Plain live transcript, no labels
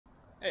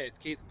Hey, it's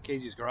Keith from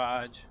Casey's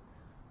Garage,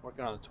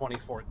 working on the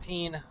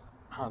 2014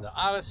 Honda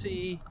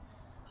Odyssey.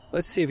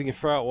 Let's see if you can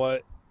figure out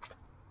what,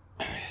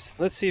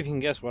 let's see if you can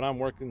guess what I'm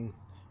working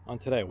on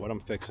today, what I'm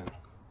fixing.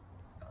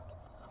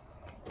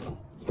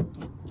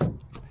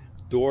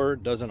 Door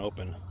doesn't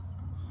open.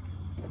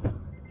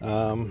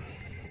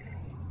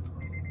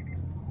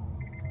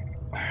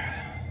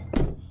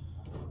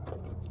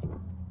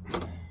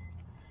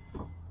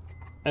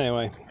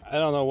 Anyway, I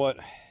don't know what,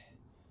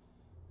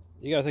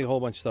 you gotta take a whole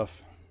bunch of stuff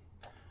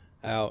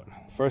out.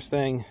 First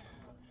thing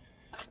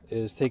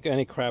is take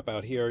any crap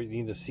out here. You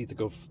need the seat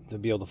to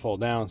be able to fall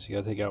down, so you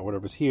gotta take out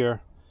whatever's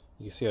here.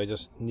 You can see I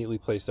just neatly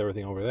placed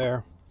everything over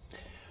there.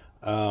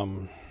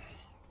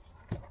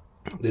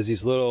 There's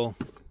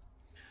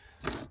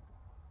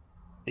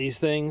these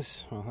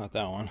things, well, not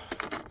that one,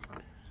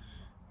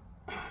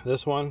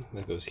 this one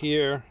that goes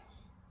here.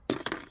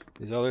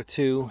 These other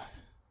two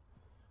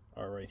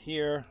are right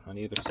here on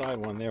either side,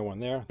 one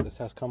there. This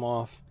has come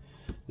off.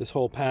 This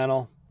whole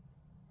panel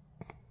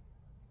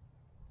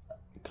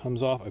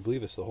comes off. I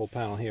believe it's the whole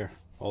panel here,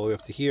 all the way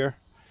up to here,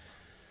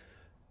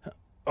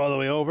 all the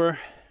way over,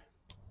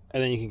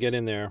 and then you can get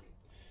in there.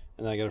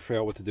 And I got to figure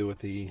out what to do with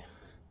the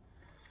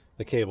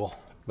cable,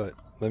 but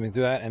let me do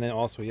that. And then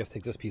also you have to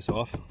take this piece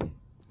off,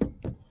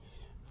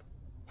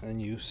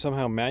 and you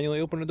somehow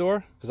manually open the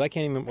door, because I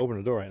can't even open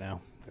the door right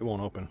now. It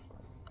won't open.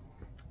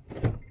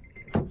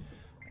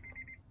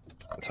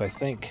 So I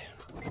think,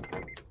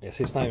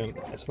 yes, it's not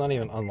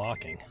even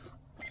unlocking.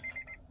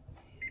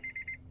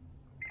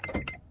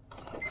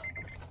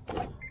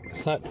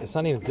 It's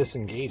not even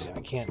disengaging.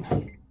 I can't.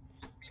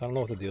 So I don't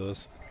know what the deal is.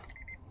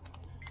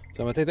 So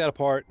I'm gonna take that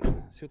apart, see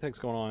what the heck's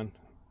going on.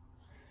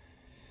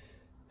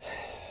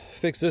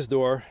 Fix this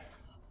door.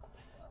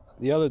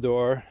 The other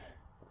door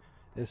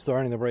is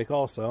starting to break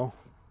also,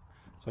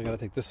 so I gotta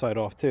take this side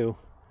off too.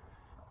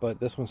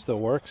 But this one still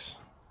works.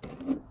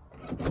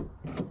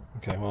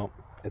 Okay, well,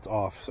 it's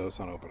off, so it's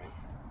not opening.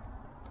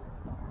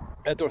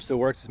 That door still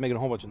works. It's making a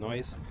whole bunch of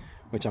noise,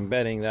 which I'm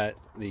betting that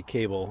the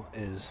cable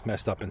is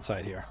messed up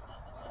inside here.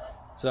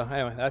 So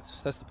anyway,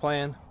 that's the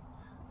plan.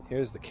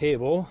 Here's the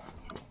cable.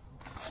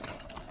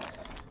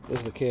 This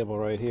is the cable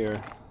right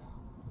here.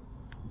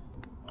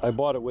 I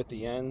bought it with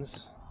the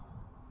ends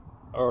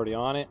already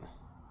on it.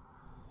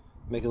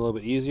 Make it a little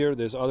bit easier.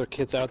 There's other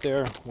kits out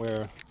there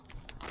where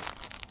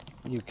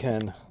you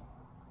can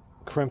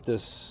crimp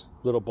this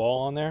little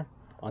ball on there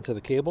onto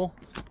the cable.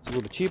 It's a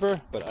little bit cheaper,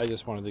 but I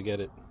just wanted to get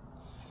it,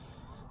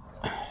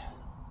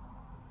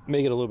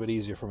 make it a little bit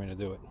easier for me to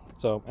do it.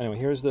 So anyway,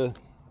 here's the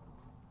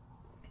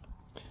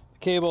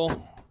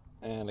cable,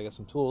 and I got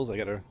some tools. I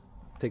gotta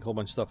take a whole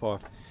bunch of stuff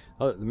off.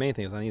 The main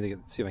thing is I need to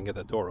see if I can get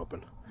that door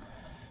open.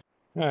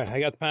 All right,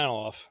 I got the panel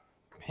off.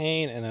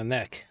 Pain in the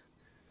neck.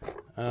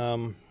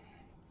 You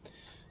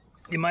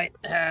might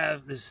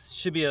have, this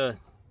should be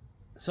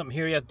something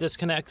here you have to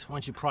disconnect.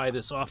 Once you pry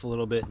this off a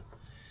little bit,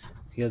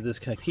 you got to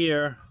disconnect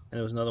here, and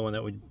there was another one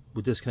that would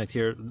disconnect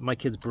here. My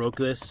kids broke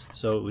this,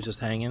 so it was just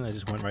hanging. I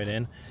just went right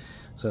in,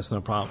 so that's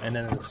no problem. And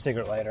then there's a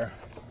cigarette lighter.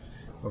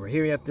 Over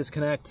here you have to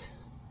disconnect.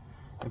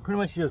 And pretty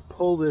much you just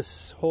pull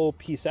this whole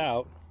piece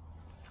out.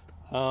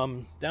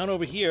 Down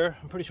over here,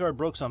 I'm pretty sure I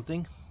broke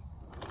something.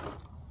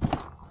 I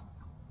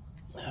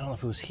don't know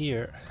if it was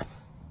here.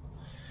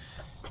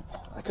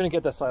 I couldn't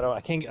get that side out.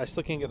 I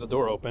still can't get the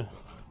door open.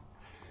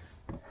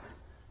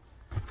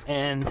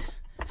 And so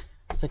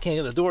I can't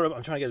get the door up.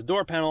 I'm trying to get the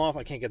door panel off.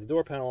 I can't get the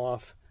door panel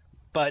off.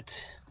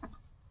 But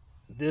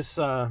this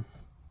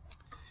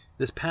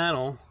this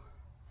panel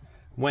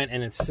went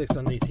and it sits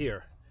underneath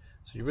here.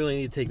 So you really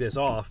need to take this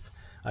off.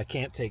 I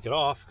can't take it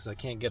off because I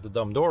can't get the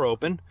dumb door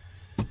open.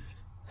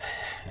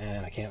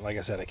 And I can't, like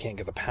I said, I can't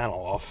get the panel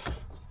off.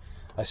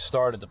 I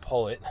started to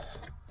pull it.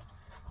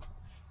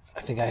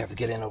 I think I have to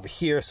get in over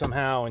here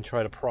somehow and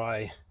try to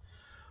pry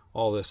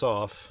all this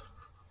off.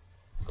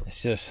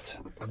 It's just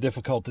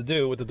difficult to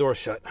do with the door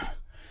shut.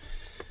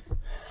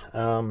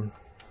 But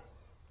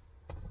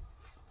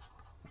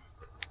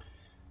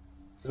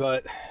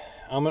what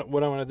I'm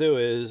gonna do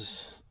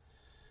is,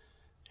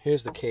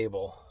 here's the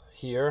cable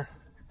here,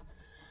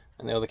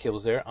 and the other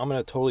cable's there. I'm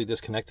gonna totally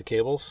disconnect the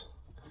cables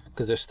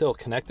because they're still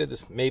connected.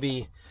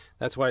 Maybe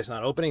that's why it's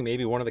not opening.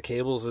 Maybe one of the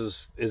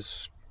cables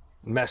is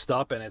messed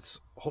up and it's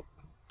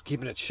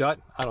keeping it shut.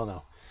 I don't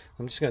know.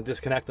 I'm just gonna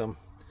disconnect them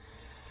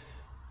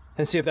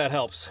and see if that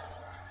helps.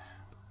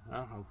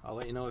 I'll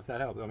let you know if that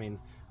helps. I mean,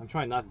 I'm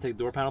trying not to take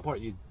the door panel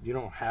apart. You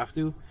don't have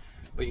to,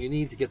 but you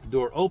need to get the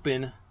door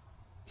open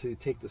to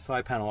take the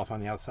side panel off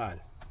on the outside.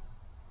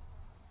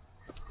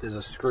 There's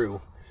a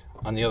screw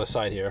on the other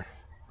side here.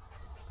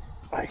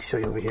 I can show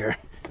you over here.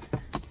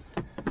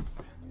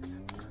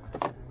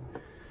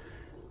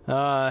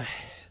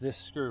 This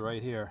screw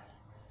right here,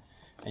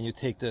 and you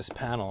take this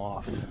panel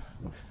off.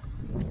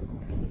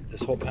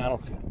 This whole panel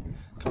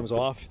comes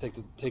off. You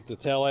take the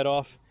tail light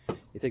off.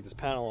 You take this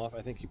panel off.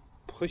 I think you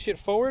push it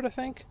forward, I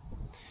think,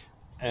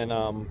 and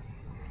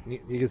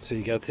you can see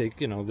you got to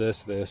take, you know,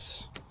 this,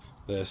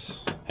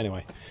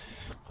 anyway,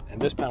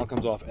 and this panel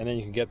comes off, and then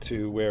you can get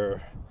to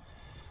where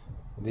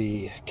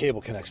the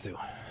cable connects to.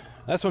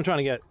 That's what I'm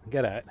trying to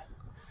get at.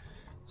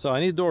 So I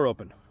need a door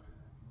open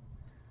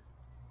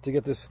to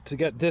get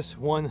this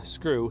one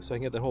screw so I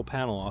can get the whole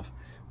panel off.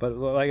 But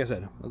like I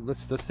said,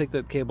 let's take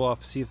that cable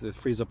off, see if it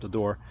frees up the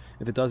door.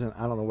 If it doesn't,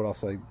 I don't know what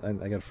else I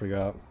gotta figure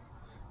out.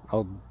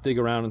 I'll dig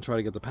around and try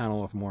to get the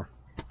panel off more.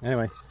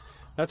 Anyway,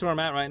 that's where I'm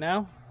at right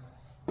now.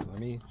 Let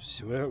me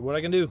see what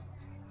I can do.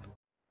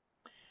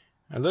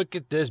 And look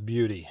at this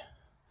beauty.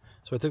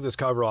 So I took this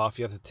cover off.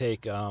 You have to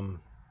take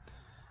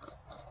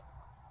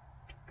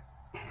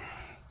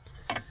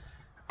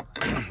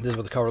this is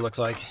what the cover looks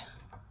like.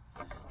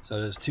 So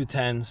there's two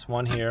 10s,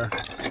 one here,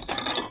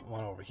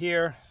 one over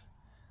here,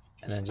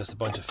 and then just a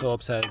bunch of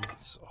Phillips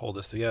heads hold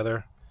this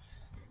together.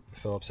 The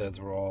Phillips heads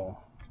were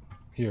all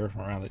here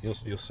around it.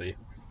 You'll see.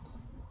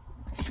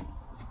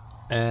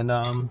 And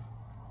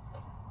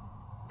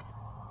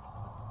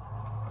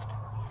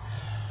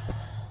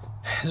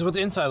this is what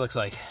the inside looks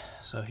like.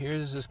 So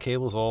here's this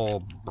cable's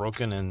all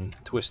broken and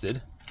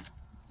twisted.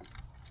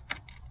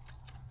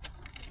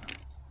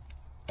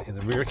 And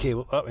the rear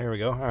cable, oh, here we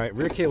go. All right,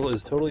 rear cable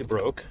is totally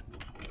broke.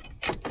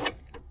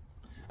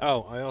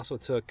 Oh, I also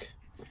took,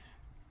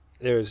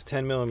 there's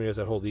 10 millimeters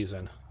that hold these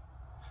in.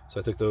 So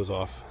I took those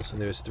off. So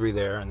there's 3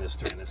 there and there's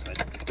 3 on this side.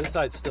 This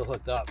side's still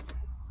hooked up.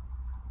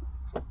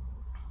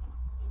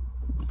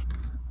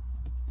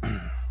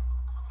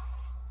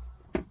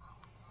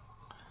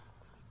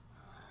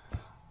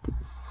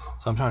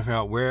 So I'm trying to figure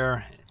out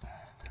where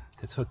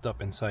it's hooked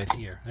up inside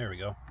here. There we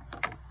go.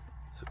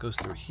 So it goes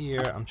through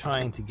here. I'm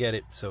trying to get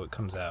it so it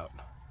comes out.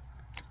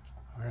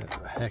 Where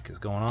the heck is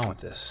going on with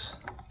this?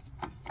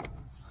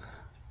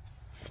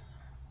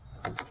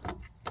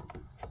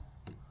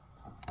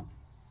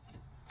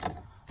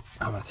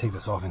 I'm gonna take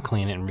this off and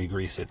clean it and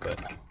re-grease it,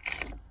 but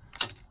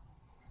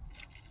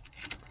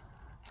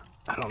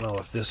I don't know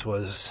if this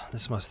must,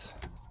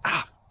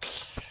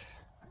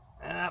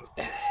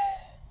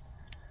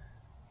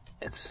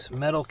 it's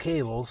metal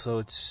cable, so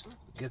it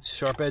gets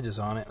sharp edges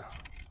on it.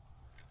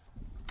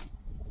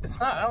 It's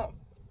not,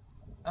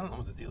 I don't know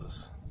what the deal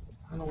is.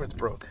 I don't know where it's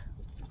broke.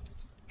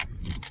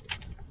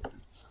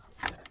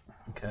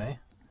 Okay.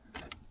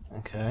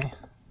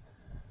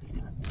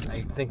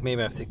 I think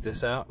maybe I have to take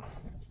this out.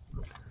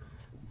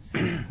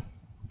 I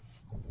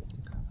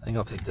think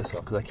I'll take this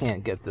off because I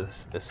can't get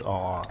this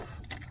off.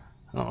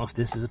 I don't know if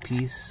this is a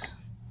piece.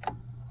 I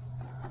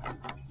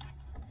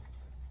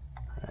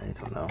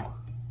don't know.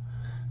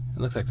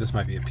 It looks like this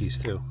might be a piece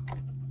too.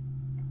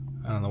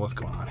 I don't know what's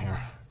going on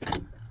here.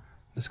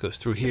 This goes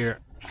through here,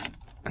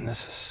 and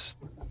this is...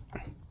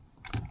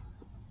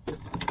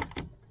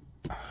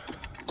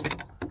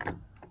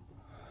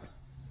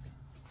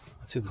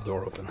 Let's see if the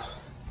door opens.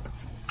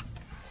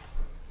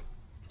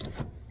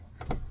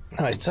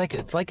 No, it's like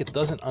it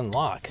doesn't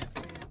unlock.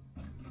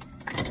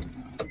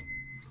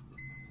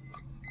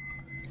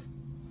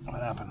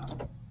 What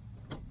happened?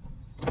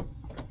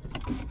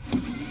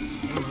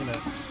 Look at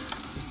that.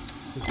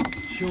 Just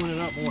chewing it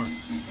up more.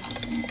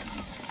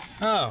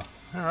 Oh,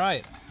 all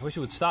right. I wish it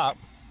would stop.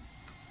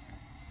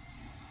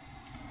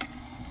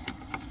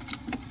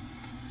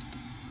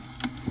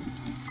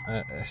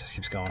 It just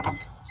keeps going.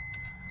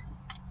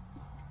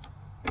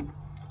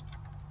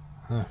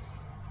 Huh.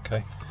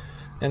 Okay.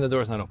 And the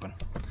door's not open.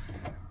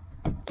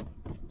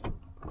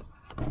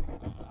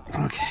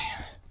 Okay.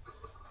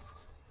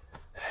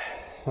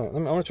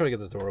 I'm gonna try to get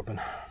this door open.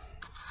 What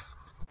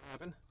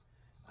happened?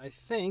 I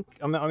think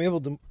I'm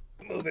able to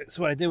move it.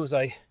 So what I did was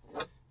I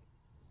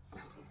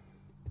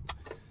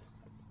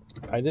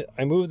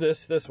moved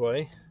this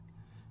way,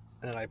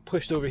 and then I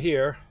pushed over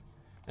here,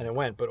 and it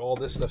went. But all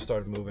this stuff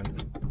started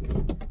moving.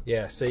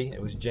 Yeah, see,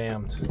 it was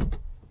jammed.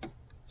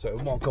 So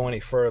it won't go any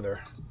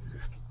further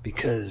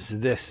because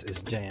this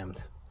is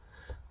jammed.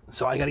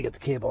 So I got to get the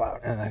cable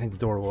out, and I think the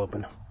door will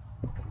open.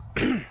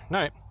 All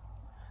right.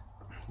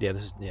 Yeah,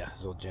 this is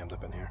all jammed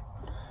up in here.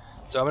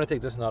 So I'm gonna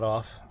take this nut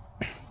off.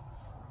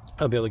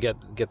 I'll be able to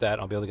get that.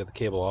 I'll be able to get the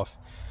cable off,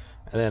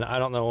 and then I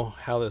don't know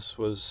how this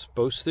was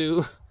supposed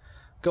to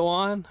go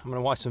on. I'm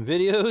gonna watch some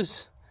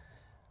videos,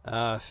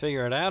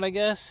 figure it out, I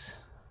guess.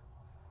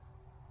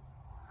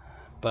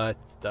 But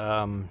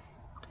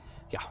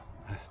yeah,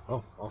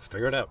 well, I'll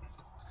figure it out.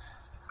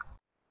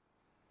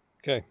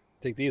 Okay,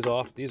 take these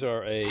off. These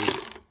are a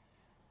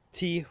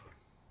T40.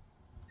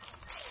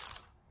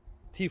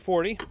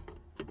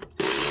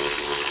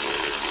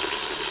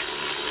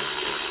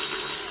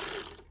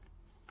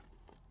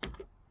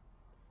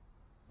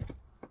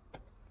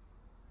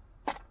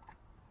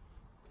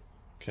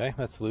 Okay,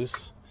 that's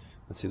loose.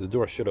 Let's see, the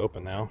door should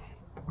open now.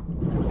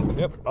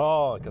 Yep.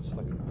 Oh, it got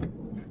stuck.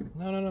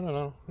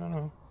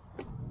 No.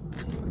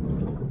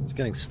 It's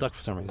getting stuck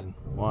for some reason.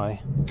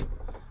 Why?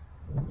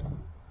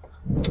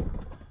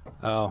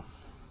 Oh.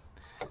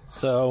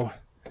 So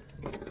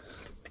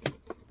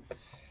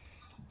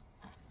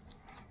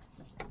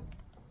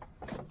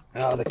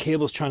the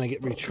cable's trying to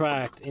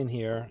retract in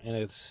here, and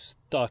it's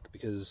stuck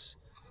because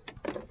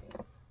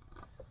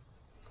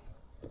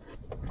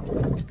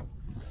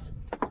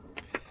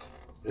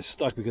this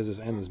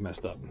end is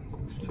messed up.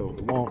 So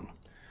it won't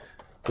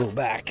Go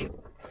back.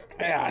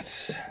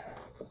 Yes.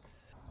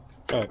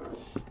 All right,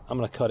 I'm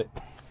gonna cut it.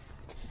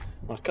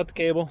 I'm gonna cut the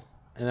cable,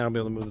 and then I'll be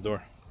able to move the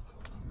door.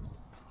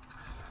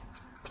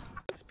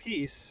 This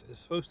piece is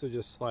supposed to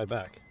just slide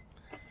back,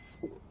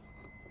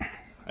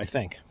 I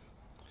think.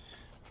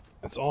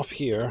 It's off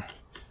here.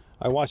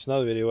 I watched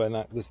another video, and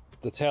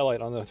the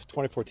taillight on the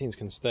 2014s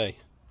can stay,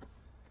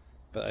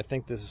 but I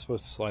think this is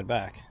supposed to slide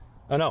back.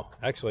 Oh no,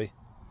 actually,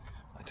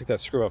 I took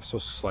that screw off. It's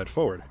supposed to slide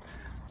forward.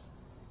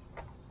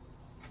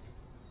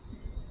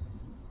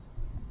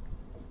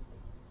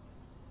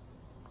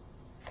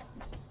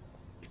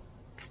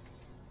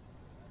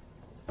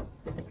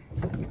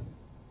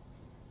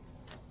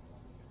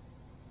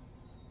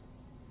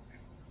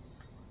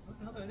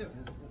 What did I do?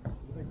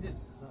 What I did is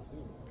not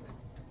doing it.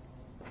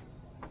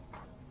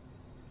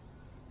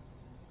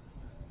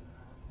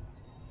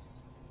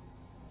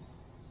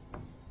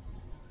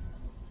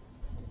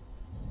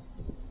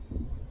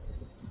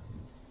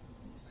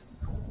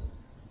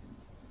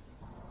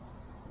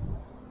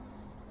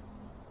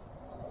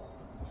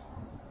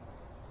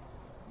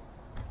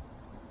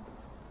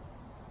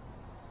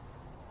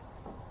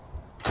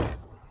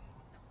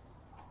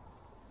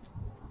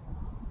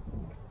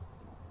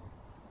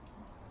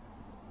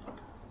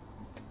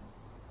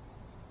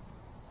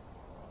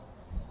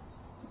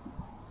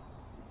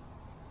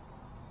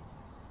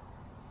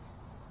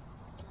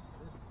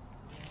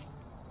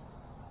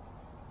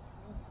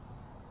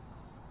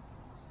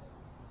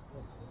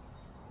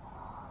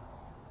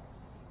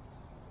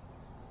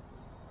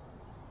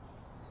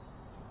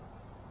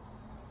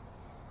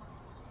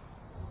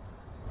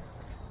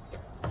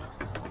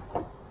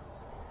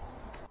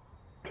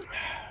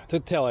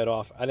 Took the taillight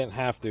off. I didn't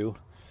have to,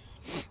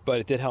 but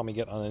it did help me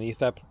get underneath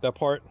that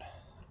part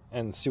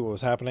and see what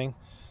was happening.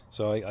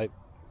 So I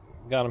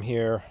got them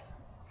here.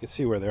 You can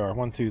see where they are.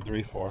 1, 2,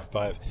 3, 4,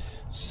 5,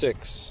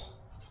 6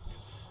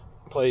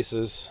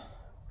 places,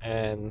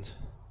 and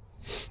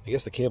I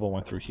guess the cable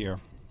went through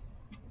here.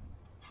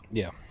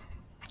 Yeah.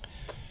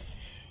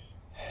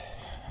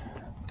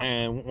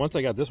 And once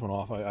I got this one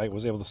off, I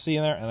was able to see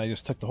in there, and I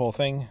just took the whole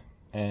thing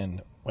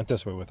and went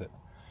this way with it.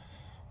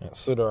 It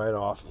slid right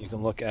off. You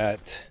can look at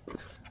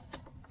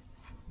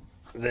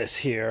this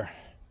here,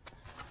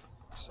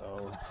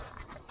 so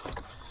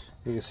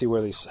you can see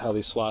where how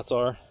these slots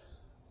are.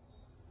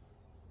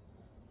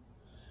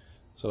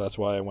 So that's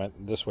why I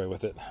went this way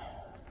with it.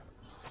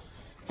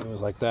 It was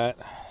like that,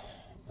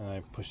 and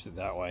I pushed it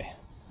that way.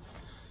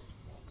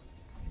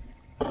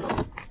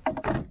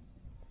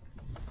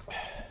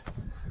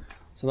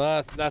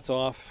 So that's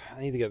off.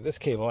 I need to get this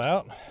cable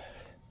out.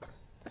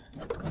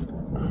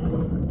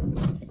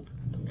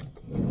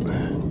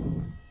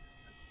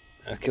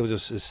 That cable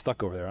just is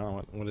stuck over there. I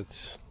don't know what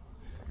it's...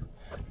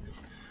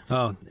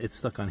 Oh, it's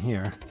stuck on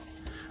here.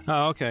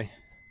 Oh, okay.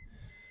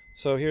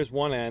 So here's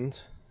one end.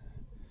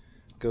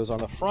 Goes on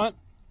the front,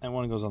 and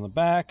one goes on the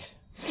back.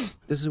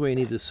 This is where you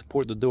need to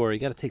support the door. You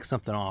got to take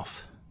something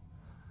off.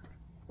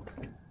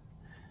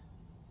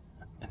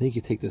 I think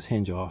you take this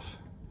hinge off.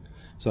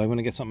 So I'm going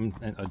to get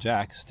something, a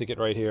jack, stick it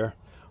right here,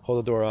 hold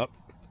the door up,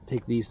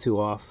 take these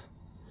two off,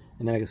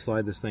 and then I can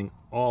slide this thing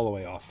all the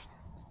way off.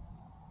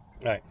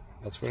 All right,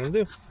 that's what I'm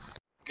going to do.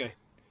 Okay,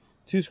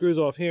 2 screws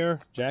off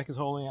here, jack is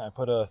holding it. I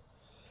put a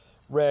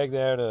rag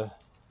there to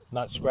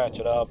not scratch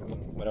it up,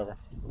 whatever.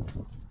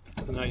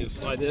 So now you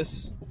slide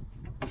this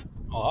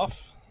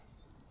off.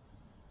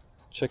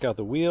 Check out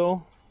the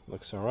wheel,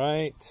 looks all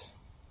right.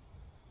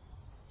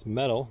 It's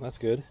metal, that's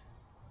good.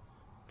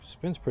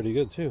 Spins pretty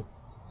good too.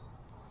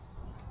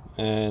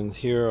 And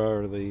here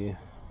are the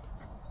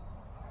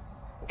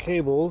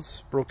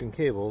cables, broken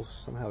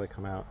cables. Somehow they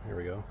come out. Here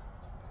we go.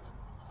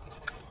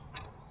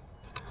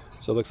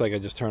 So it looks like I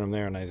just turn them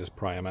there and I just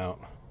pry them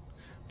out.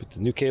 Put the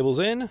new cables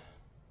in.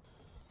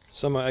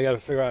 I got to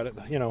figure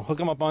out, you know, hook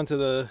them up onto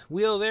the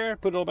wheel there,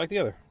 put it all back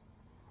together.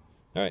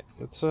 All right,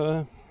 let's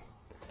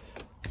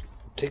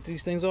take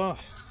these things off.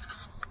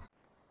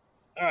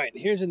 All right,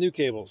 here's the new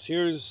cables.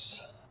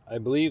 I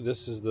believe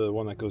this is the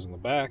one that goes in the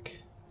back,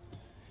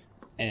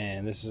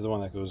 and this is the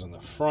one that goes in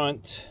the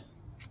front.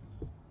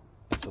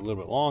 It's a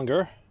little bit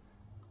longer.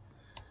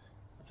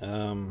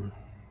 You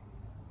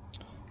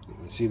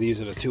can see these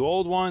are the 2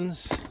 old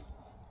ones.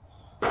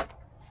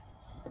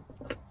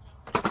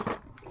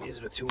 These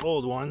are the 2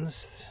 old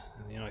ones.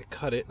 You know, I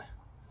cut it.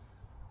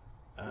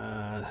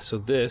 So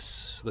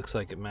this looks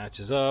like it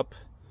matches up.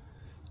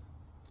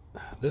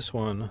 This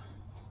one,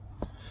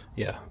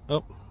 yeah.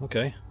 Oh,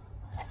 okay.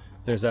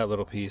 There's that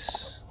little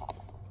piece.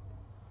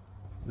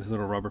 This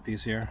little rubber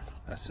piece here.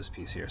 That's this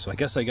piece here. So I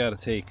guess I got to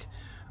take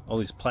all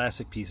these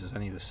plastic pieces I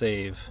need to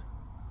save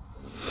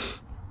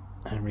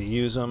and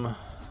reuse them.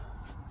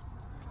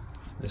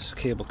 This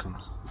cable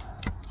comes,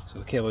 so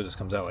the cable just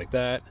comes out like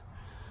that,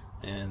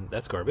 and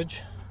that's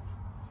garbage.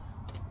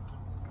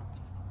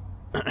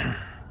 I'm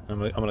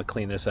gonna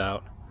clean this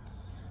out.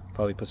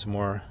 Probably put some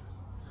more,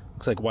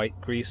 looks like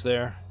white grease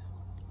there,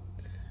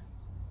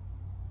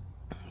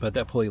 but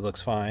that pulley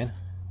looks fine.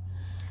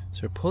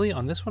 Is there a pulley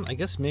on this one? I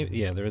guess maybe,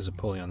 yeah, there is a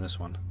pulley on this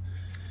one.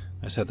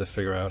 I just have to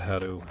figure out how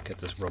to get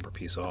this rubber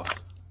piece off.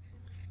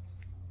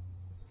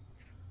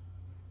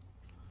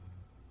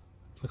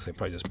 Looks like it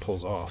probably just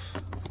pulls off.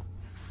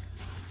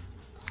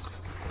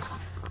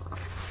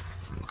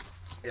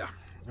 Yeah,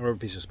 the rubber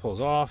piece just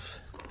pulls off.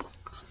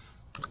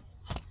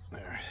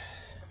 There.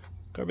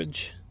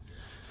 Garbage.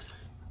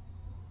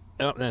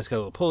 Oh, then it's got a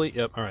little pulley.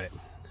 Yep, alright.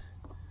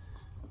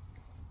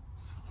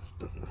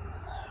 I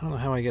don't know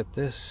how I get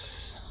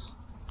this.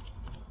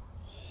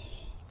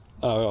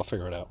 Oh, I'll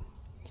figure it out.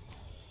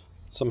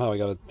 Somehow I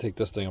gotta take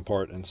this thing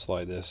apart and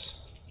slide this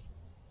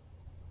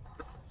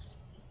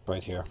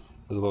right here.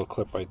 There's a little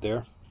clip right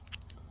there.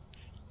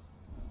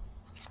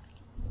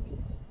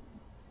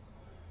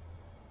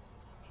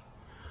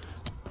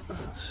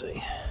 Let's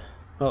see.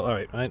 Oh, all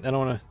right. I don't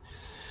want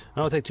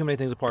to take too many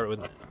things apart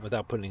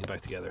without putting it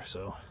back together.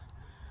 So,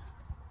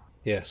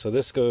 yeah. So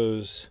this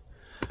goes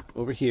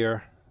over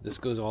here. This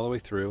goes all the way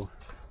through.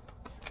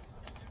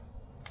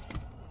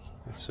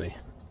 Let's see.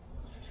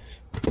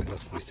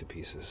 That's these two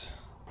pieces.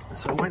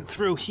 So I went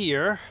through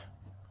here.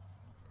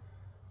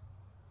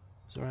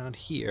 It's around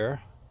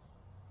here.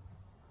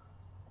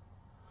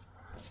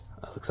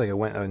 Looks like I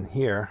went in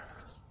here.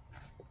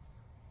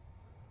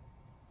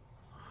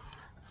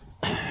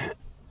 I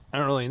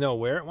don't really know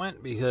where it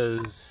went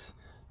because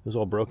it was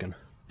all broken.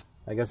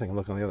 I guess I can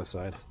look on the other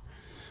side.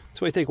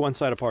 So I take one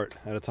side apart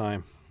at a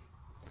time.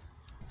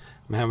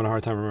 I'm having a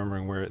hard time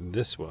remembering where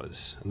this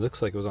was. It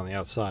looks like it was on the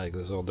outside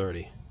because it's all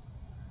dirty.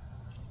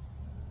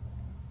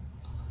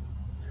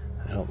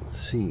 I don't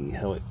see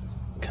how it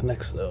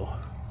connects though.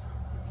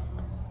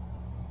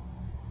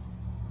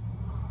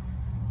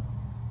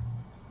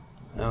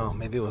 Oh,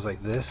 maybe it was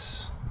like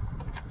this.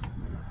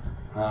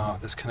 Oh,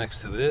 this connects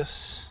to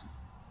this.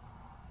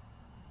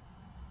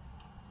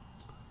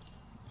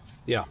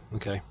 Yeah,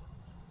 okay.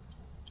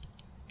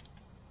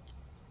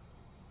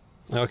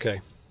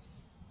 Okay.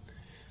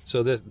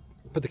 So this,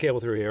 put the cable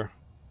through here.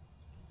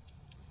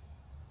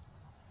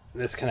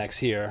 This connects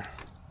here,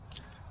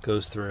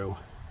 goes through.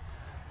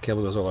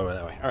 Cable goes all over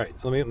that way. All right,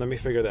 so let me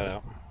figure that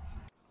out.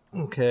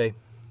 Okay.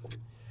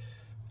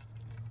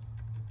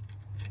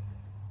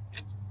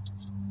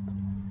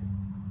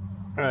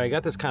 All right, I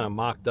got this kind of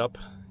mocked up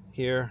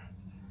here,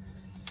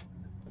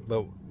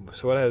 but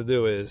so what I had to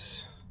do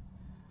is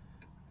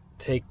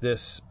take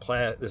this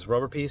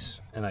rubber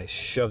piece and I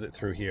shoved it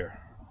through here.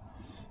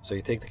 So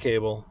you take the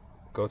cable,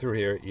 go through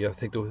here. You have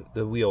to take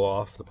the wheel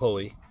off, the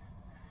pulley.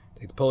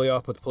 Take the pulley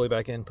off, put the pulley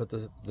back in, put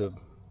the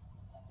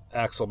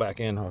axle back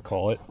in, I'll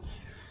call it.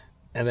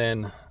 And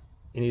then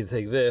you need to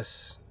take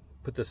this,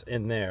 put this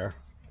in there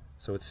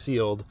so it's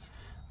sealed,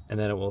 and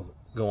then it will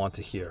go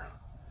onto here.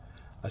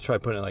 I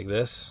tried putting it like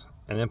this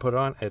and then put it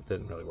on. It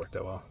didn't really work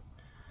that well.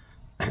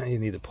 You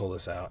need to pull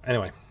this out.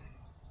 Anyway,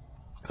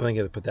 I think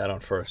I have to put that on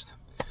first.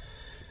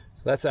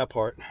 So that's that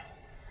part.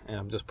 And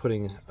I'm just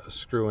putting a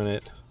screw in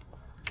it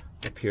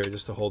up here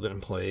just to hold it in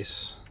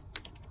place.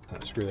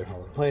 That screw there,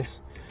 hold it in place.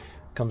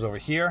 Comes over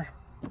here,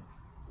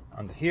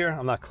 onto here.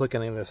 I'm not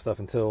clicking any of this stuff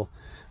until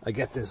I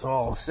get this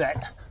all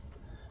set.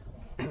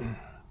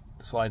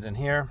 Slides in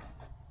here.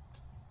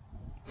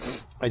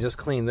 I just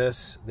cleaned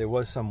this. There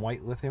was some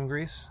white lithium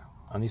grease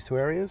on these two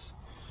areas.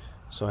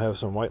 So I have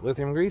some white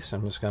lithium grease.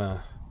 I'm just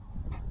gonna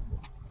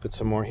put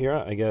some more here.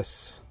 I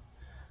guess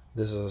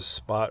this is a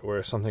spot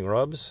where something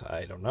rubs.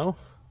 I don't know.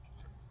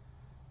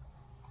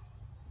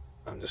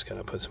 I'm just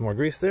gonna put some more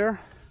grease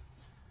there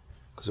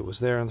because it was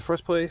there in the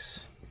first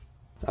place.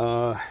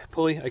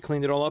 Pulley, I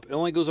cleaned it all up. It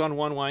only goes on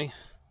one way.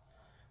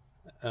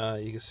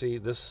 You can see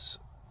this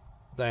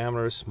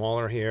diameter is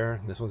smaller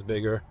here. This one's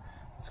bigger.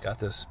 It's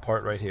got this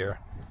part right here.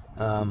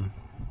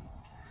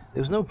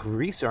 There's no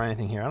grease or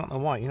anything here. I don't know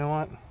why. You know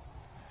what?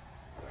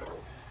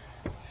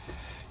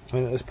 I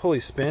mean, this pulley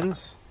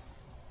spins.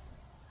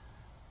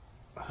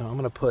 I'm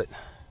gonna put,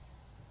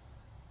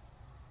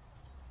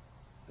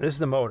 this is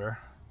the motor,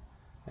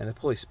 and the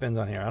pulley spins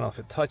on here. I don't know if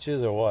it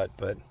touches or what,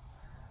 but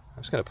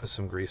I'm just gonna put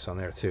some grease on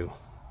there too.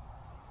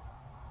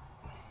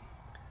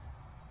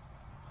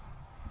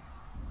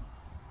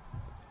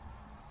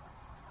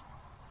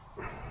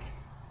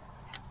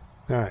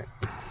 All right,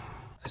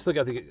 I still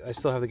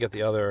have to get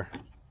the other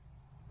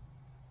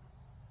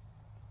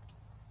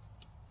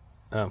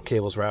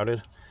cables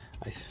routed.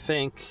 I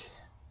think.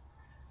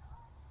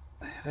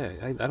 Hey,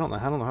 I don't know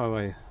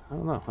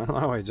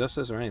how I adjust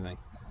this or anything.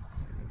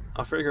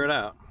 I'll figure it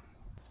out.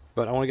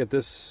 But I want to get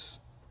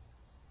this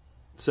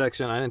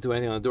section. I didn't do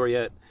anything on the door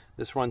yet.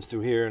 This runs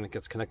through here and it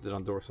gets connected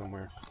on the door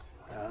somewhere.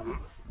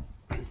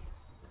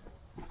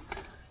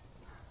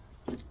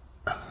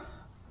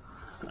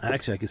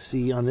 Actually, I can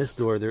see on this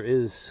door there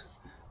is.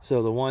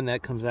 So the one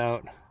that comes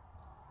out.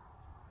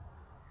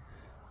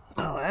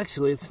 Oh,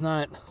 actually, it's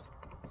not.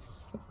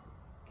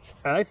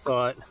 I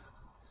thought.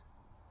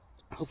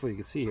 Hopefully you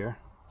can see here.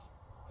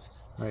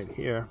 Right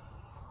here.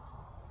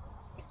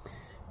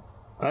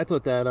 I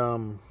thought that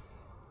the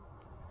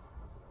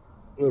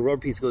rubber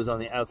piece goes on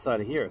the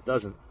outside of here. It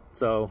doesn't.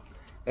 So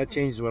that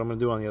changes what I'm going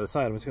to do on the other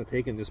side. I'm just going to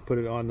take and just put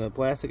it on the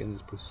plastic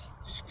and just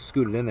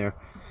scoot it in there.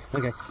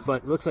 Okay,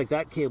 but it looks like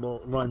that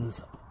cable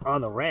runs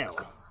on the rail.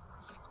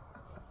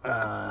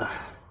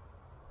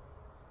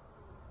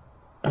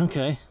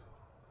 Okay.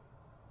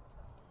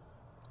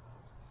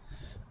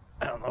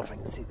 I don't know if I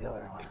can see the other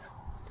one.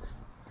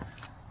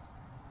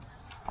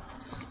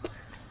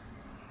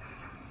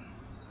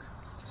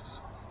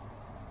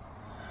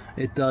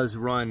 It does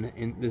run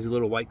in, there's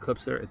little white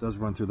clips there. It does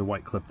run through the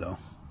white clip though.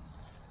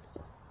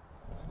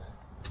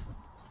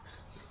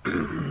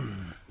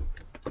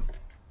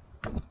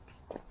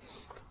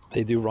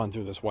 They do run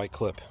through this white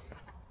clip.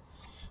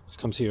 This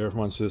comes here,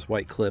 runs through this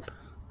white clip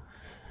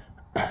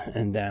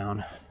and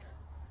down.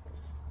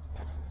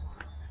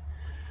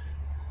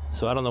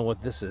 So I don't know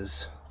what this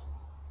is.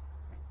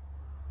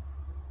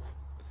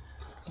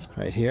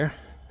 Right here,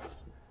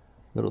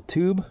 little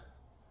tube.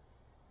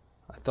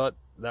 I thought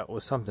that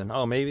was something.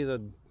 Oh, maybe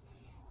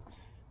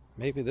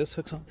this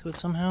hooks onto it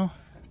somehow.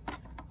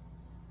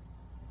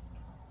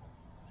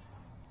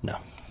 No,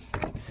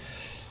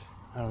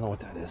 I don't know what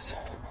that is.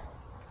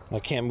 I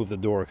can't move the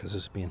door because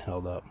it's being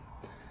held up.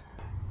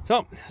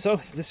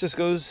 So this just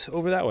goes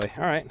over that way.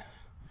 All right,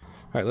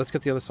 let's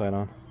get the other side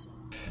on.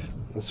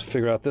 Let's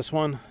figure out this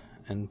one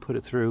and put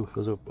it through. It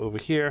goes over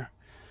here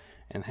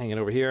and hang it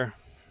over here.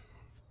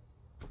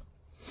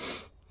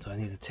 So I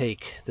need to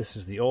take, this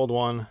is the old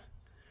one.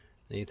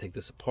 Then you take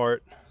this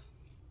apart,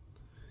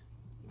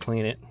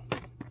 clean it,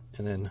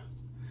 and then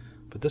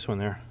put this one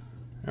there.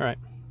 All right,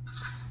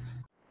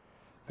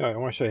 I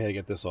want to show you how to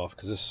get this off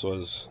because this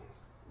was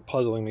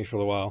puzzling me for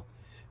a while.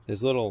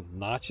 There's little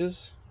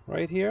notches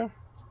right here.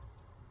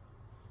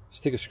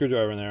 Stick a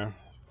screwdriver in there,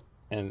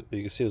 and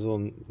you can see there's a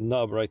little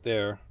nub right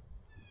there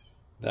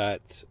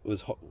that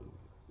was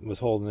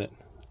holding it.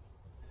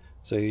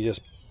 So you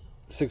just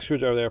stick a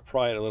screwdriver there,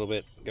 pry it a little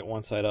bit, get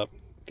one side up,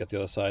 get the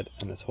other side,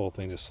 and this whole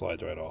thing just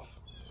slides right off.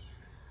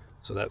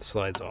 So that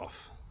slides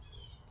off.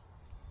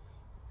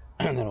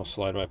 And then it'll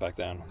slide right back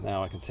down.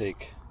 Now I can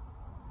take,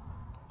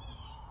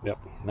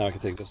 now I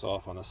can take this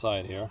off on the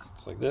side here.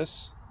 It's like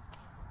this.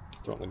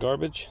 Throw it in the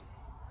garbage.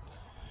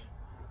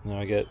 Now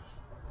I get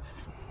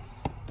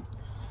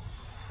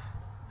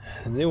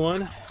a new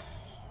one.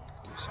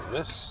 Some of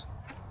this.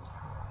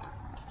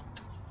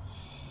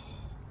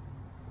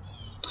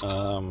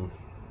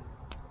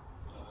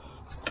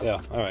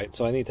 Yeah, alright,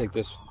 so I need to take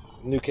this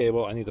new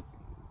cable, I need to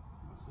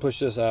push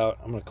this out.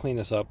 I'm going to clean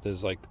this up.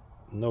 There's like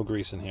no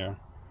grease in here.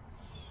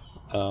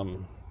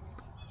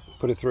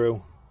 Put it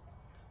through,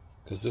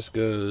 because this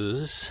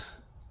goes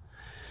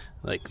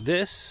like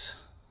this.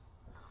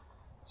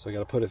 So I got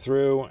to put it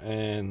through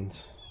and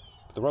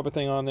put the rubber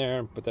thing on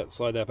there,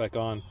 slide that back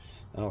on,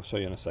 and I'll show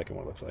you in a second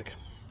what it looks like.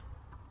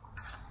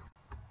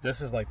 This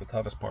is like the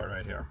toughest part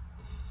right here.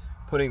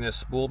 Putting this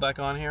spool back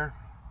on here,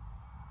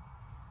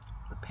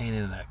 a pain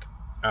in the neck.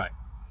 Alright,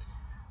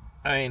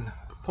 I mean,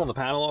 pulling the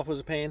panel off was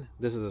a pain.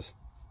 This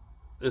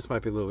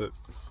might be a little bit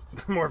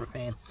more of a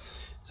pain.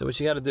 So what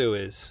you got to do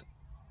is,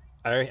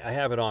 I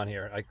have it on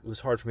here. It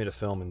was hard for me to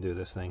film and do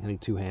this thing. I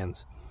need two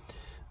hands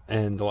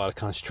and a lot of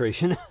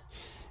concentration.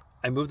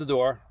 I moved the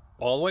door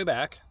all the way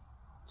back,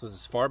 so it's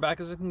as far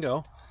back as it can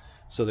go.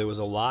 So there was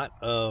a lot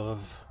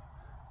of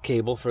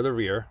cable for the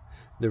rear.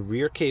 The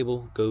rear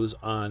cable goes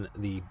on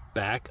the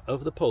back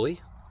of the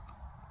pulley.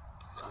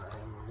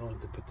 I'm going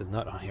to put the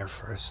nut on here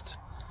first.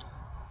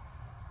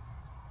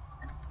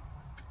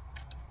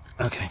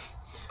 Okay,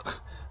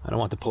 I don't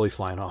want the pulley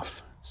flying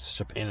off. It's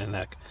such a pain in the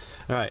neck.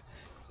 All right,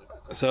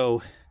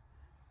 so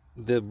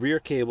the rear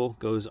cable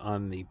goes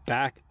on the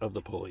back of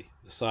the pulley,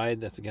 the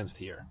side that's against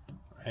here,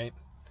 right?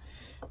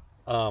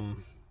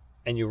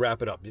 And you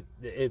wrap it up.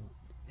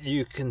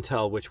 You can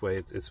tell which way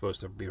it's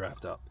supposed to be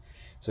wrapped up.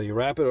 So you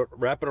wrap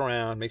it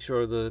around. Make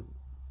sure the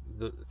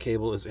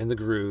cable is in the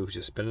groove.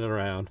 Just spin it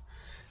around.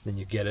 Then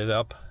you get it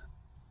up,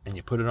 and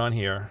you put it on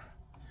here.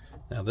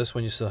 Now this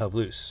one you still have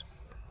loose.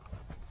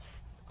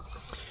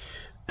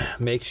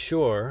 Make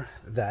sure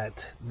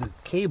that the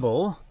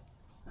cable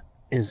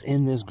is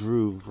in this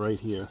groove right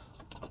here.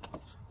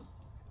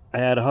 I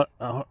had a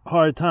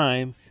hard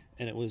time,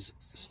 and it was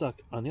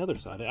stuck on the other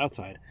side, the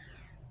outside.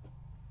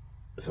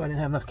 So I didn't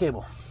have enough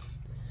cable.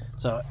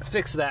 So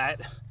fix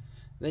that,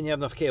 then you have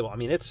enough cable. I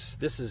mean, this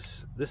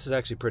is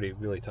actually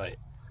really tight.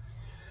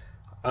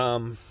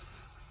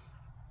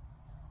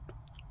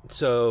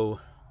 So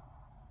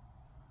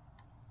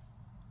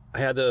I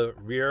had the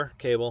rear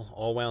cable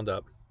all wound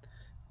up.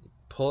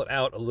 Pull it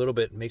out a little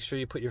bit. Make sure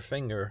you put your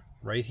finger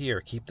right here.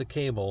 Keep the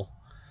cable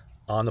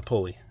on the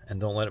pulley and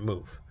don't let it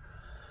move.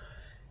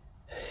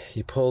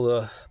 You pull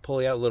the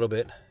pulley out a little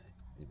bit.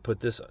 You put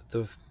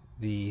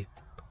the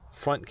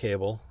front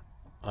cable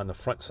on the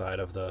front side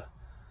of the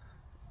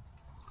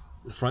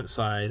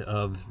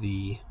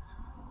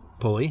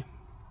pulley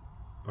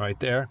right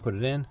there. Put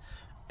it in,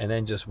 and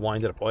then just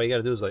wind it up. All you got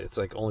to do is it's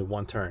like only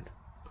one turn.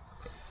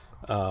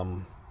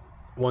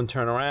 One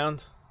turn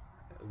around.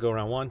 Go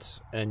around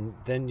once, and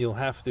then you'll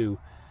have to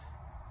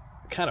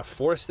kind of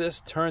force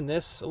this, turn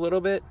this a little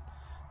bit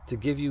to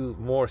give you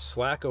more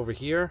slack over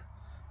here,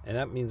 and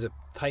that means it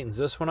tightens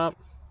this one up.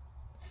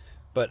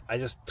 But I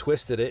just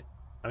twisted it.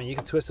 I mean, you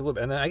can twist it a little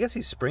bit, and then I guess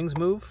these springs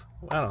move.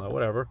 I don't know,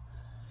 whatever.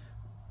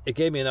 it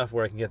gave me enough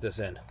where I can get this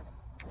in.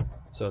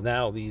 So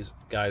now these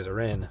guys are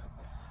in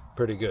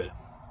pretty good.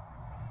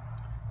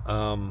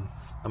 I'm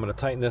going to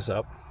tighten this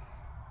up.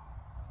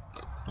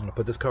 I'm going to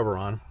put this cover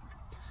on.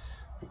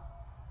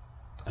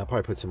 I'll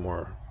probably put some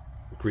more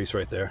grease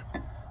right there.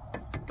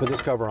 Put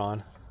this cover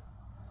on.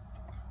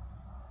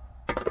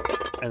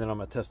 And then I'm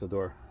going to test the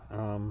door.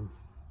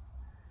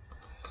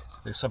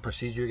 There's some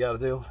procedure you got to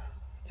do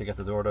to get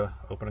the door to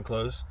open and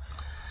close.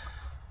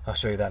 I'll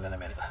show you that in a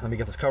minute. Let me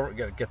get this cover,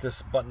 get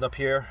this buttoned up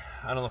here.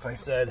 I don't know if I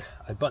said,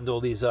 I buttoned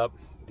all these up.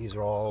 These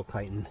are all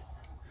tightened,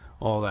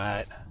 all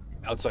that.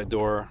 Outside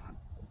door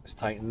is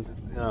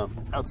tightened.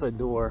 Outside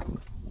door,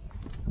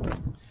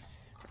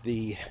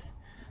 the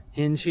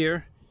hinge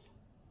here,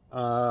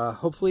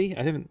 hopefully,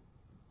 I haven't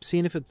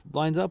seen if it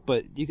lines up,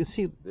 but you can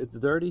see it's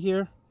dirty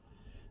here.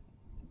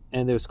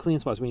 And there's clean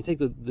spots. When you take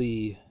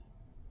the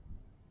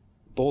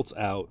bolts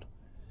out,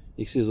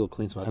 you can see there's a little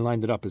clean spot. I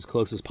lined it up as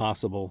close as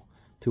possible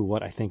to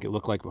what I think it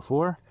looked like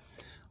before.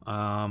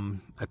 I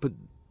put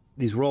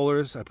these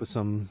rollers, I put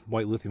some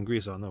white lithium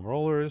grease on the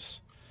rollers.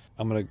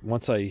 I'm gonna,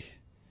 once I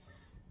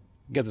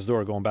get this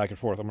door going back and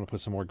forth, I'm gonna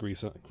put some more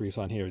grease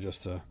on here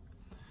just to,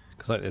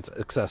 because it's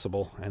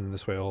accessible, and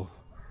this way it'll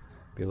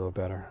be a little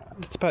better.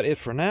 That's about it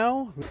for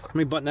now. Let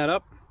me button that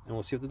up and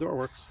we'll see if the door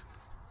works.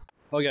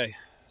 Okay,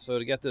 so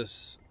to get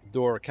this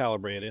door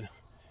calibrated,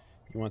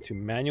 you want to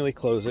manually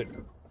close it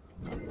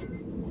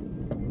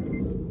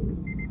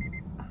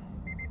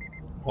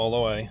all the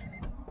way.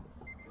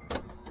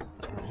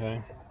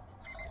 Okay,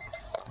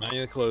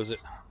 manually close it,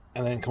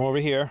 and then come over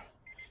here.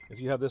 If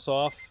you have this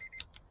off,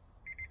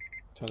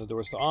 turn the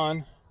doors to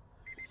on,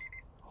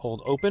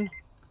 hold open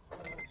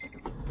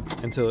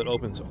until it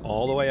opens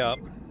all the way up.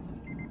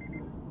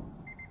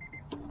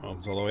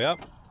 Opens all the way up,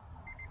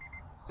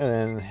 and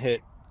then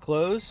hit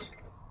close.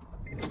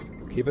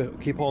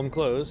 Keep holding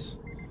close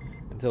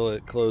until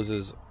it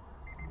closes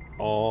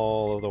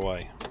all of the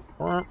way.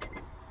 And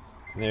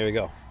there you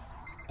go.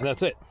 And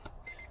that's it.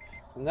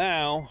 So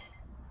now,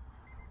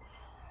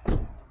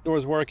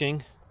 door's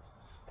working.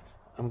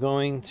 I'm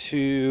going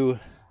to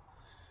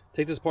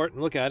take this apart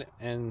and look at it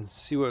and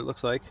see what it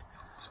looks like.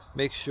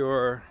 Make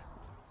sure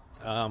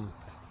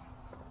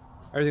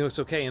everything looks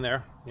okay in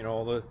there. You know,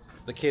 all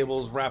the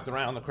cables wrapped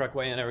around the correct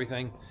way and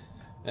everything.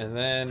 And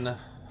then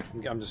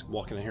I'm just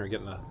walking in here and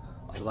getting a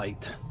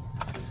light.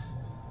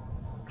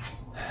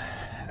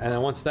 And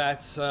then once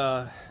that's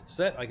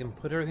set, I can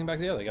put everything back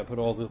together. I got to put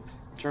all the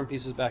trim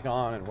pieces back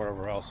on and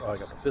whatever else. Oh, I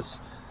got to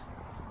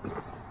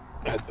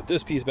put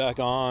this piece back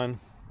on.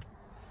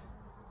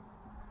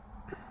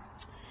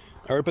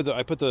 I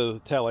put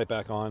the tail light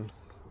back on.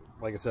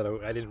 Like I said,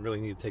 I didn't really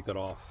need to take that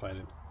off. I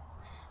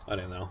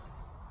didn't know.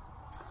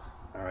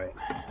 All right,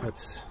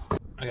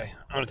 okay.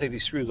 I'm gonna take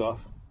these screws off.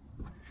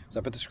 So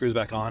I put the screws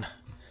back on,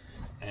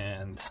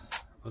 and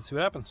let's see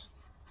what happens.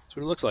 That's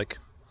what it looks like.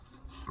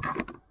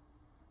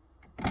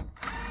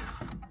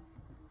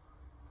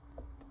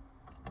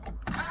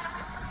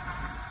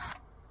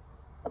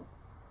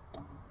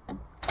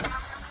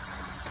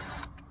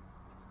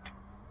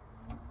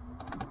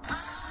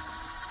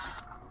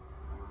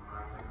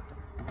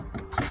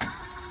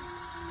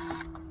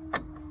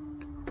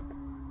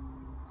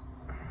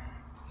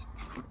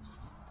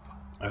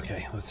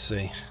 Okay, let's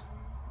see.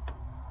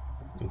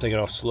 I'm taking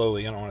it off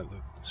slowly. I don't want it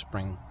to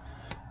spring.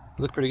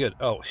 It looked pretty good.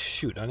 Oh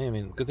shoot! I didn't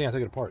even. Good thing I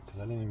took it apart because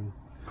I didn't even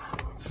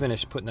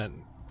finish putting that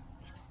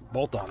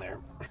bolt on there.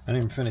 I didn't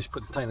even finish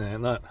tightening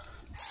that nut.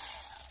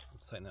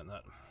 Let's tighten that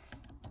nut.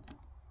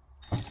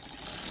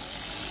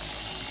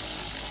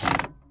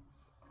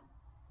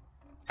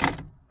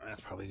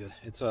 That's probably good.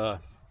 It's I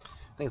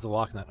think it's a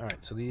lock nut. All right,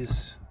 so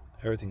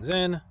everything's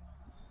in.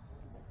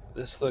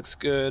 This looks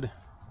good.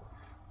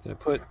 Did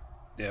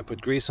I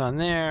put grease on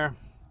there?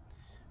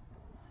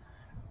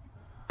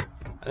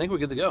 I think we're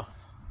good to go.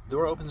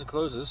 Door opens and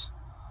closes.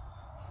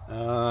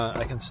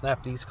 I can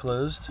snap these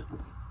closed.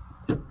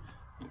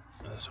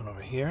 This one over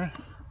here.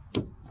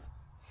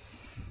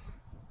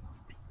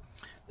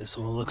 This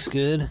one looks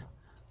good.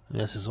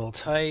 This is all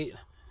tight.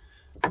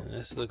 And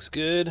this looks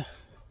good.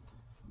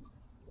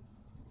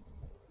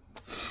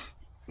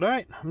 All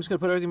right, I'm just gonna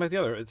put everything back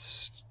together.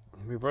 It's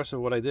reverse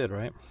of what I did,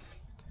 right?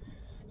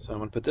 So I'm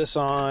gonna put this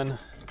on.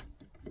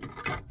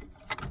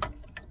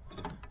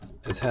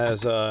 It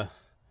has the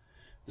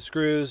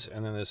screws,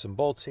 and then there's some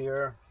bolts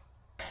here.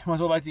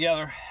 Once we're back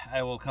together,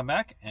 I will come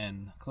back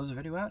and close the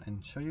video out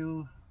and show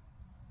you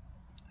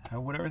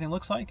what everything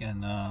looks like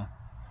and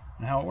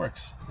how it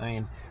works. I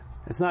mean,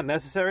 it's not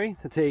necessary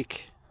to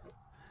take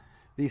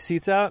these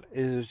seats out.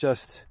 It is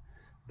just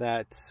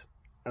that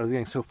I was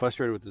getting so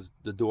frustrated with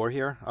the door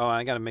here. Oh,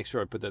 I got to make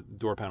sure I put that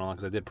door panel on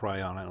because I did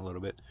pry on it a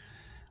little bit.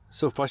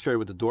 So frustrated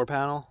with the door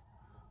panel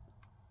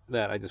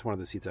that I just wanted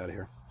the seats out of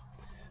here.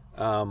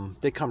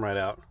 They come right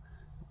out.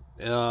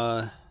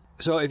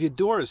 So if your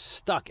door is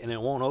stuck and it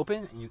won't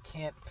open and you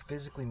can't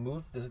physically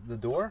move the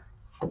door,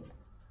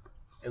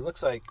 it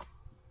looks like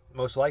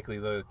most likely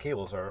the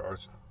cables are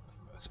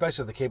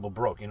especially if the cable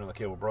broke, you know, the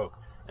cable broke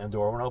and the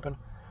door won't open,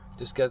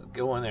 just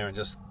go in there and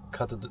just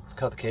cut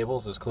the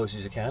cables as close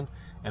as you can,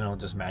 and it'll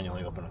just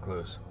manually open and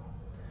close.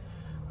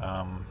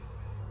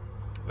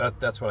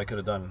 That's what I could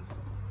have done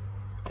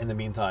in the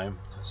meantime,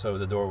 so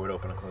the door would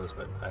open and close,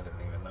 but I didn't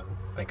even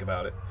think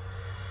about it.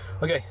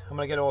 Okay, I'm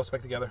gonna get it all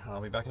stuck together, and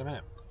I'll be back in a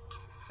minute.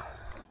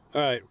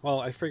 All right, well,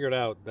 I figured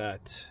out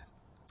that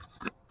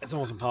it's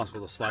almost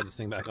impossible to slide this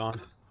thing back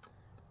on.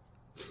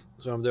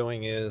 So what I'm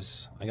doing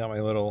is I got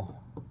my little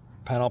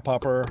panel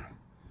popper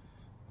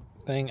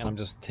thing, and I'm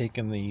just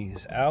taking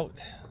these out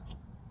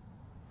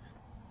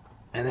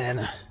and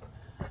then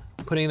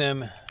putting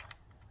them,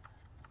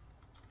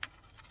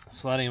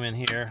 sliding them in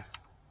here,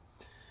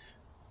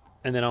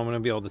 and then I'm going to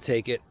be able to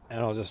take it and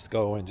I'll just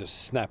go and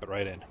just snap it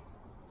right in.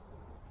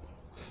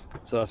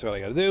 So that's what I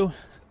got to do.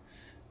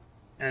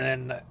 And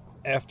then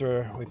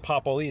after we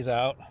pop all these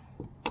out,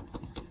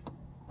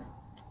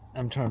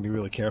 I'm trying to be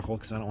really careful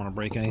because I don't want to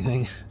break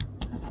anything.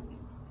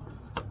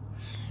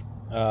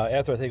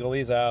 After I take all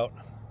these out,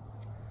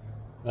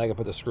 I can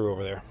put the screw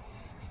over there.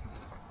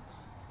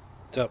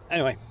 So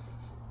anyway,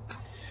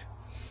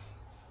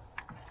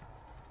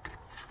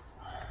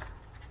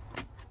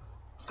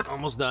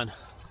 almost done.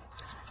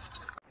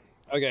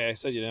 Okay, I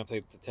said you didn't have to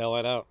take the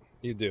taillight out.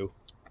 You do,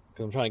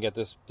 because I'm trying to get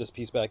this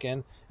piece back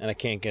in, and I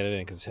can't get it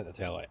in because it's hitting the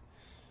taillight.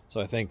 So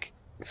I think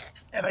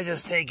if I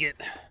just take the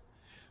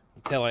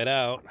taillight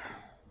out,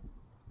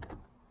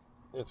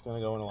 it's going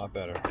to go in a lot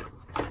better.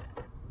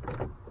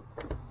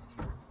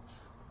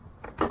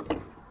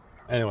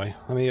 Anyway,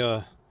 let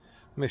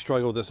me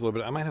struggle with this a little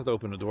bit. I might have to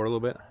open the door a little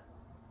bit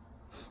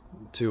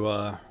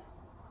to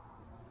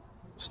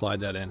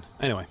slide that in.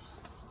 Anyway,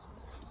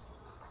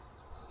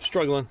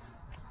 struggle.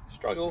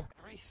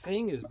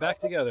 Everything is back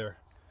together.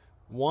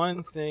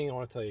 One thing I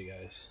want to tell you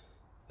guys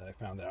that I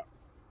found out.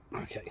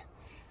 Okay.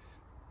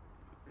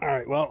 All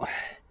right. Well,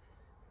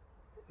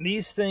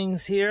 these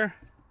things here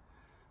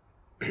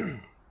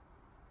are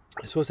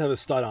supposed to have a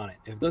stud on it.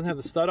 If it doesn't have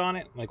the stud on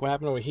it, like what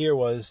happened over here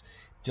was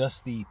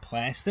just the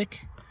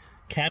plastic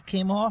cap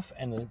came off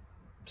and the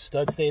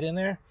stud stayed in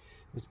there.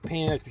 It was a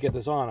pain in the neck to get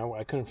this on.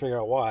 I couldn't figure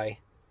out why,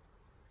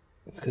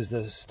 because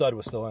the stud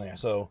was still in there.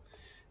 So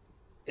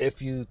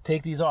if you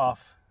take these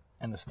off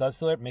and the stud's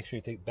still there, make sure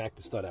you take back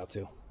the stud out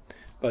too.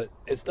 But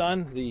it's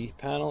done. The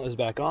panel is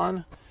back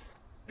on.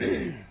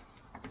 Oh,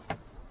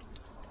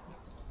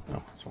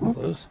 this one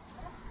close.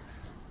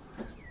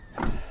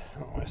 Oh,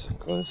 why is it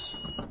close?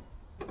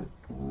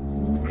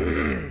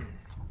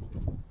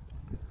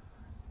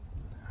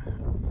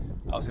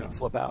 I was gonna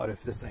flip out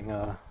if this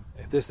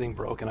thing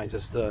broke and I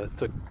just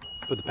put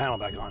the panel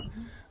back on.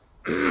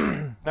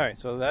 All right,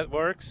 so that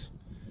works.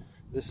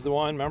 This is the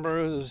one.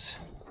 Remember,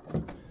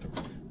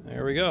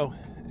 there we go.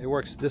 It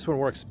works. This one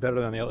works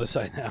better than the other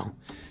side now.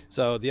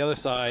 So the other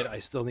side I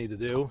still need to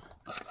do,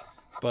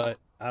 but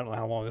I don't know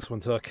how long this one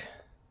took.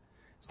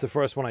 It's the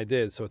first one I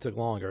did, so it took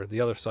longer.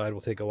 The other side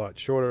will take a lot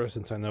shorter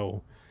since I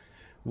know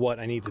what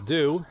I need to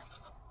do.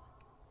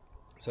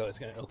 So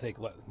it'll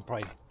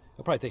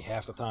probably take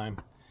half the time.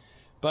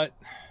 But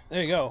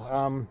there you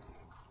go.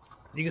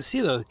 You can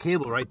see the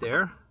cable right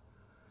there.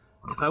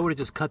 If I would have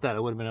just cut that, I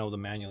would have been able to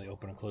manually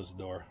open and close the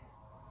door.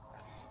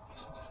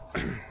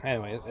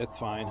 Anyway, it's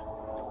fine.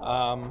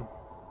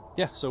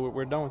 Yeah, so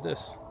we're done with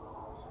this.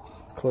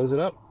 Let's close it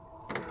up.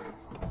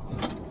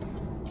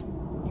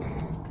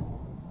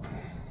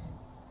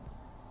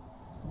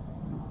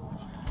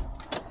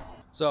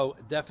 So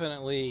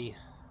definitely,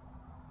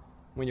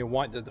 when you're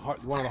one of the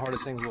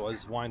hardest things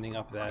was winding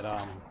up that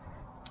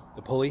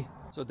the pulley.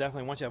 So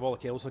definitely, once you have all the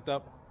cables hooked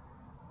up,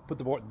 put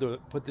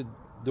the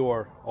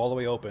door all the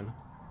way open,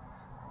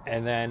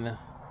 and then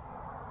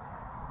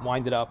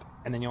wind it up,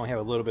 and then you only have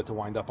a little bit to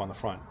wind up on the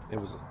front. That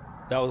was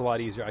a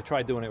lot easier. I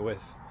tried doing it with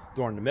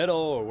door in the middle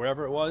or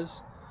wherever it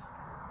was.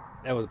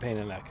 That was a pain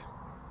in the neck.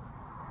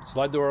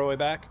 Slide the door all the way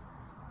back,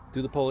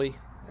 do the pulley,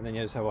 and then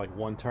you just have like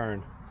one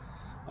turn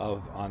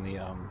on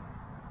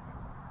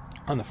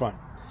the front.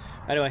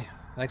 Anyway,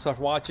 thanks a lot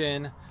for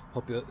watching.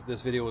 Hope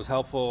this video was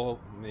helpful.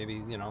 Maybe,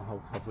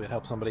 hopefully it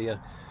helps somebody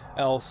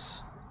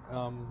else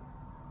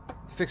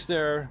fix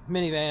their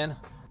minivan.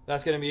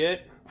 That's gonna be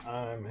it.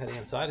 I'm heading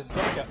inside.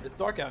 It's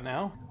dark out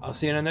now. I'll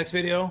see you in the next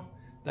video.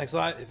 Thanks a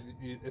lot.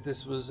 If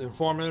this was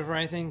informative or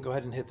anything, go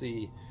ahead and hit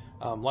the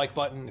like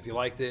button if you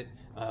liked it.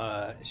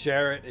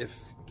 Share it if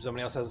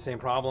somebody else has the same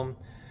problem,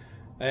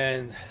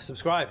 and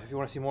subscribe if you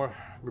want to see more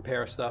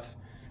repair stuff.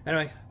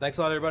 Anyway, thanks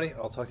a lot, everybody.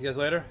 I'll talk to you guys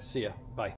later. See ya. Bye.